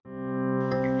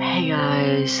Hey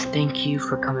guys, thank you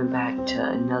for coming back to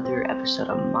another episode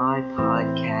of my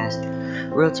podcast,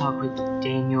 Real Talk with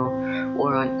Daniel.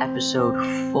 We're on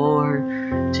episode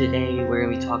 4. Today we're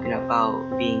going to be talking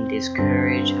about being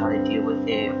discouraged, how to deal with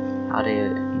it, how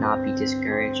to not be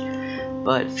discouraged.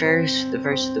 But first, the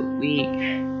verse of the week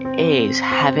is,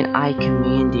 haven't I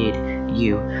commanded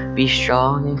you? Be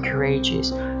strong and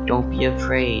courageous. Don't be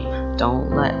afraid.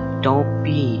 Don't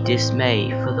be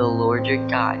dismayed, for the Lord your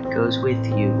God goes with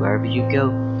you wherever you go.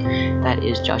 That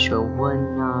is Joshua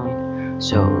 1:9.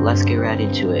 So let's get right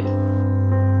into it.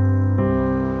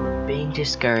 Being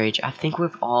discouraged. I think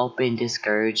we've all been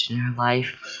discouraged in our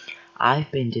life.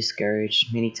 I've been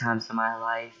discouraged many times in my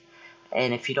life.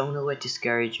 And if you don't know what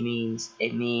discouraged means,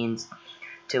 it means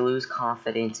to lose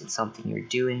confidence in something you're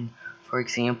doing. For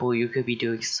example, you could be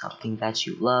doing something that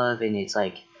you love and it's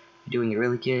like you're doing it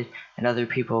really good, and other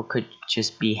people could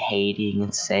just be hating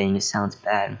and saying it sounds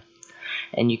bad.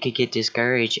 And you could get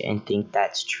discouraged and think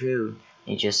that's true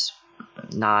and you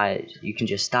can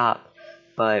just stop.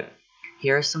 But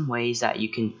here are some ways that you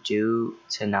can do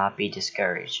to not be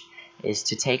discouraged is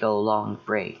to take a long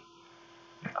break.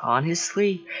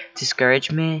 Honestly,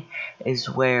 discouragement is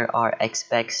where our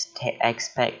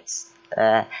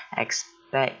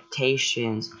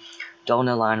expectations don't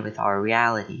align with our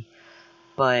reality.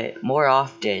 But more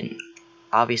often,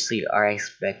 obviously, our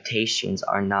expectations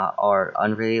are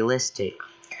unrealistic.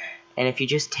 And if you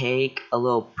just take a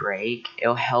little break,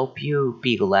 it'll help you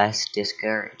be less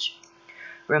discouraged.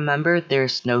 Remember,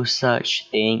 there's no such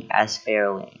thing as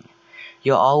failing.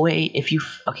 You'll always,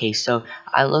 so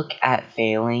I look at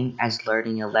failing as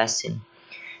learning a lesson.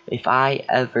 If I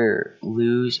ever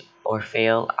lose or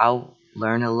fail, I'll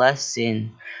learn a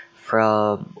lesson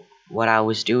from what I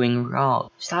was doing wrong.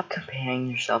 Stop comparing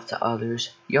yourself to others.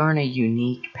 You're on a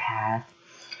unique path,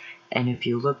 and if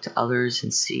you look to others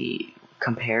and see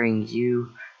comparing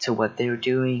you to what they're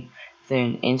doing,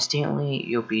 then instantly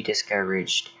you'll be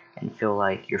discouraged and feel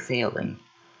like you're failing.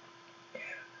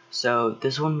 So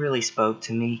this one really spoke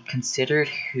to me. Consider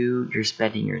who you're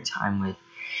spending your time with.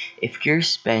 If you're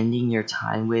spending your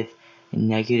time with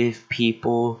negative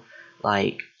people,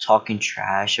 like talking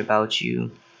trash about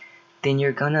you, then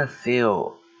you're gonna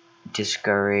feel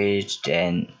discouraged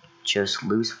and just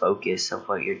lose focus of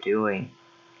what you're doing.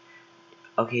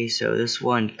 Okay, so this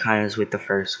one kind of is with the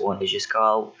first one. Is just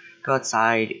go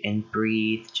outside and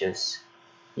breathe.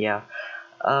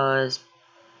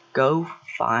 Go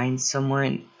find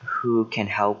someone who can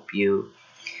help you.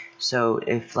 So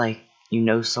if you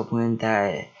know someone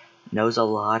that knows a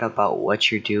lot about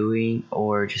what you're doing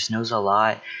or just knows a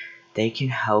lot, they can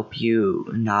help you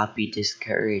not be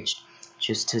discouraged,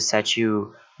 just to set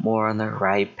you more on the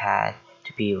right path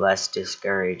to be less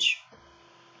discouraged.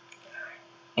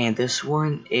 And this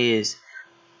one is,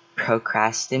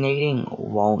 procrastinating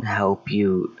won't help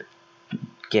you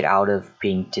get out of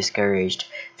being discouraged.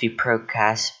 If you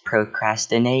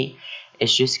procrastinate,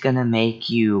 it's just gonna make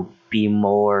you be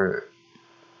more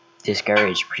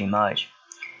discouraged, pretty much.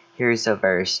 Here's a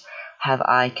verse. Have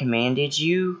I commanded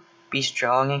you? Be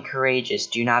strong and courageous.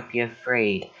 Do not be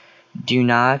afraid. Do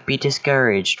not be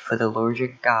discouraged, for the Lord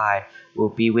your God will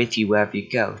be with you wherever you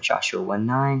go. Joshua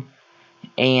 1:9.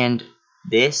 And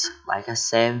this, like I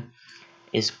said,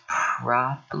 is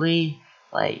probably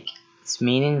it's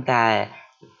meaning that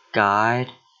God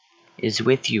is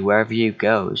with you wherever you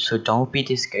go. So don't be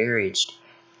discouraged.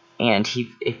 And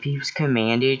if He's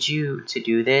commanded you to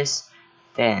do this,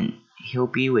 then He'll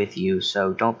be with you.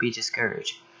 So don't be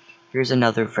discouraged. Here's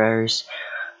another verse.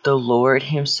 The Lord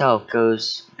Himself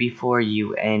goes before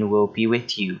you and will be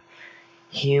with you.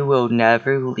 He will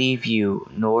never leave you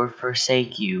nor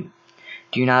forsake you.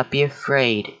 Do not be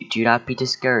afraid. Do not be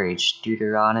discouraged.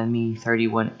 Deuteronomy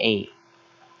 31:8.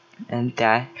 And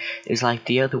that is like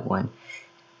the other one.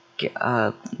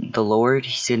 The Lord,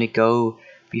 He's gonna go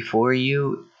before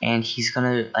you and He's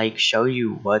gonna show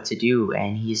you what to do,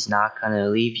 and He's not gonna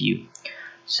leave you.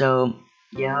 So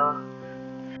yeah.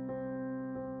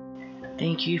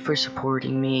 Thank you for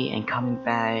supporting me and coming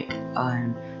back.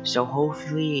 So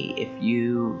hopefully, if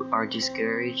you are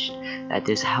discouraged, that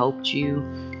this helped you.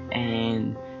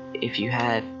 And if you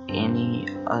have any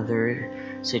other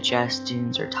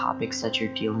suggestions or topics that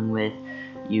you're dealing with,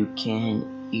 you can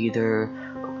either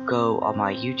go on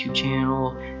my YouTube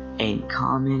channel and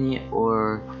comment it,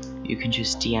 or you can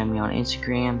just DM me on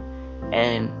Instagram.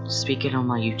 And speaking on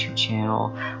my YouTube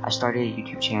channel, I started a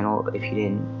YouTube channel, if you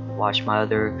didn't watch my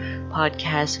other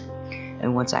podcast,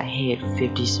 and once I hit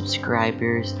 50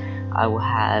 subscribers, I will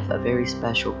have a very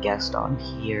special guest on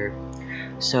here.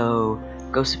 So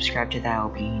go subscribe to that. I'll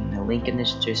be in the link in the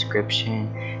description,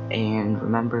 And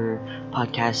remember,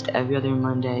 podcast every other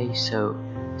Monday. So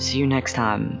see you next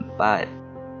time. Bye.